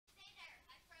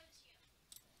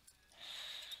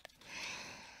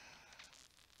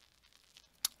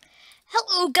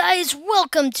Hello guys,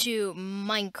 welcome to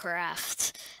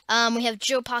Minecraft. We have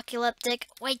Joe Apocalyptic,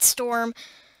 White Storm,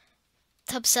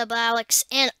 Tubsub Alex,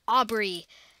 and Aubrey.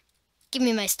 Give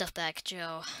me my stuff back,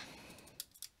 Joe.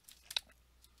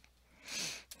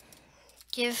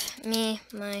 Give me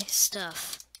my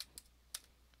stuff.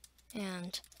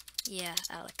 And yeah,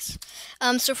 Alex.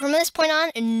 So from this point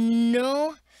on,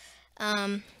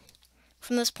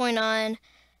 from this point on,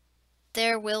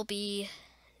 there will be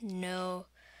no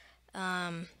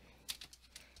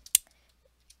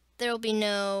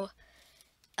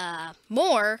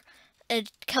more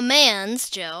commands,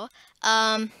 Joe.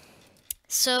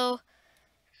 So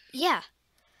yeah.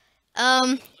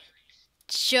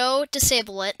 Joe,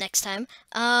 disable it next time.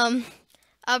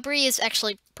 Aubrey is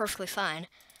actually perfectly fine.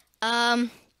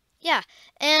 Yeah,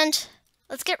 and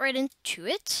let's get right into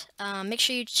it. Make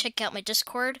sure you check out my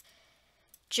Discord.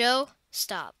 Joe,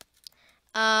 stop.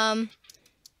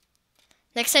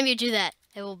 Next time you do that,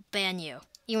 I will ban you.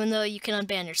 Even though you can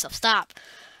unban yourself. Stop.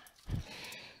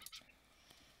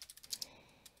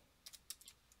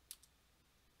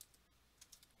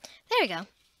 There you go.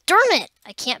 Darn it!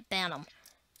 I can't ban him.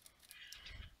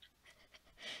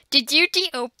 Did you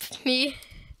de-ope me?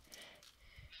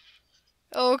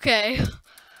 Okay.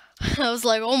 I was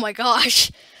like, oh my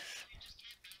gosh.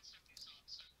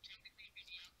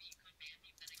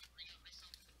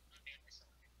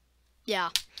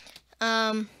 Yeah.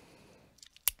 Alright,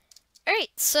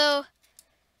 so...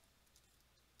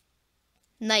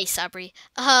 Nice, Aubrey.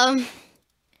 Yeah!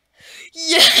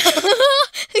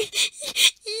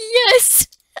 Yes!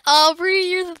 Aubrey,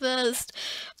 you're the best.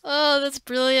 Oh, that's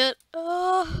brilliant.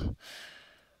 Oh,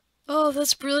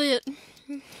 that's brilliant.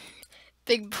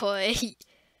 Big boy.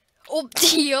 Oh,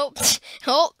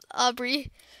 oh, Aubrey.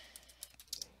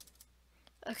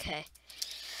 Okay.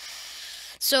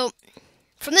 So,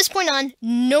 from this point on,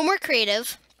 no more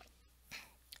creative.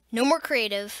 No more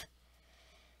creative.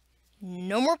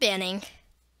 No more banning.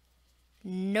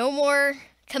 No more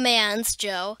commands,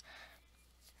 Joe.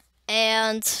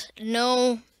 And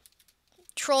no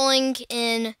trolling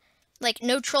in, like,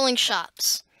 no trolling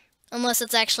shops. Unless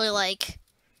it's actually, like,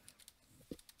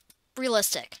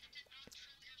 realistic.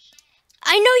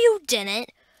 I know you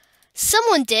didn't.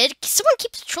 Someone did. Someone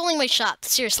keeps trolling my shop.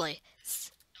 Seriously.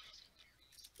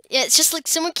 Yeah, it's just like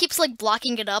someone keeps like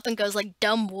blocking it up and goes like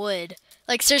dumb wood.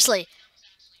 Like seriously.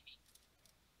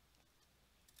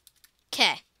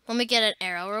 Okay, let me get an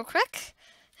arrow real quick.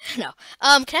 No. Can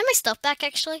I have my stuff back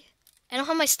actually? I don't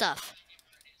have my stuff.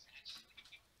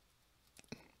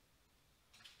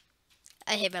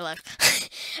 I hate my life.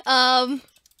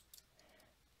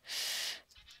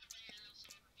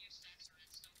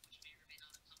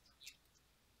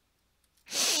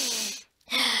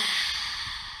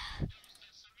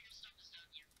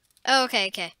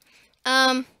 Okay.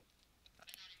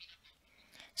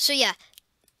 So yeah.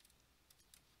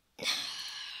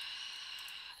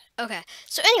 Okay.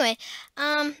 So anyway,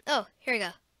 oh, here we go.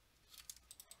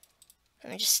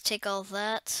 Let me just take all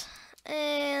that.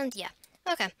 And yeah.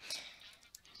 Okay.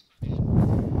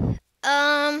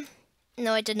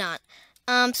 No, I did not.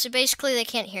 So basically they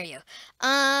can't hear you.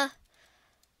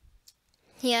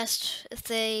 He asked if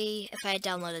I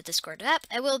downloaded a Discord app.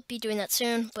 I will be doing that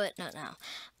soon, but not now.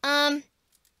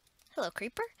 Hello,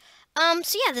 Creeper.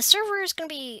 So yeah, the server is gonna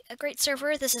be a great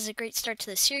server. This is a great start to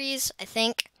the series, I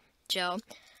think, Joe.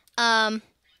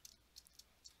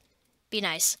 Be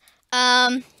nice.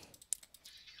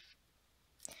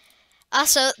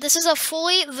 Also, this is a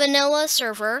fully vanilla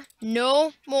server.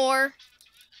 No more.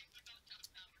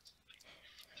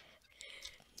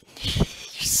 You're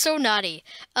so naughty.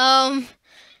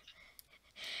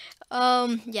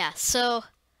 Yeah, so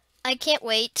I can't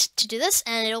wait to do this,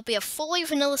 and it'll be a fully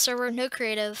vanilla server, no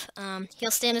creative.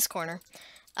 He'll stay in his corner.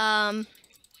 Yeah.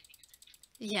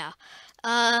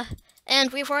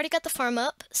 And we've already got the farm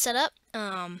set up.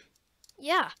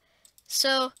 Yeah.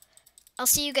 So, I'll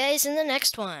see you guys in the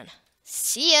next one.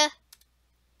 See ya!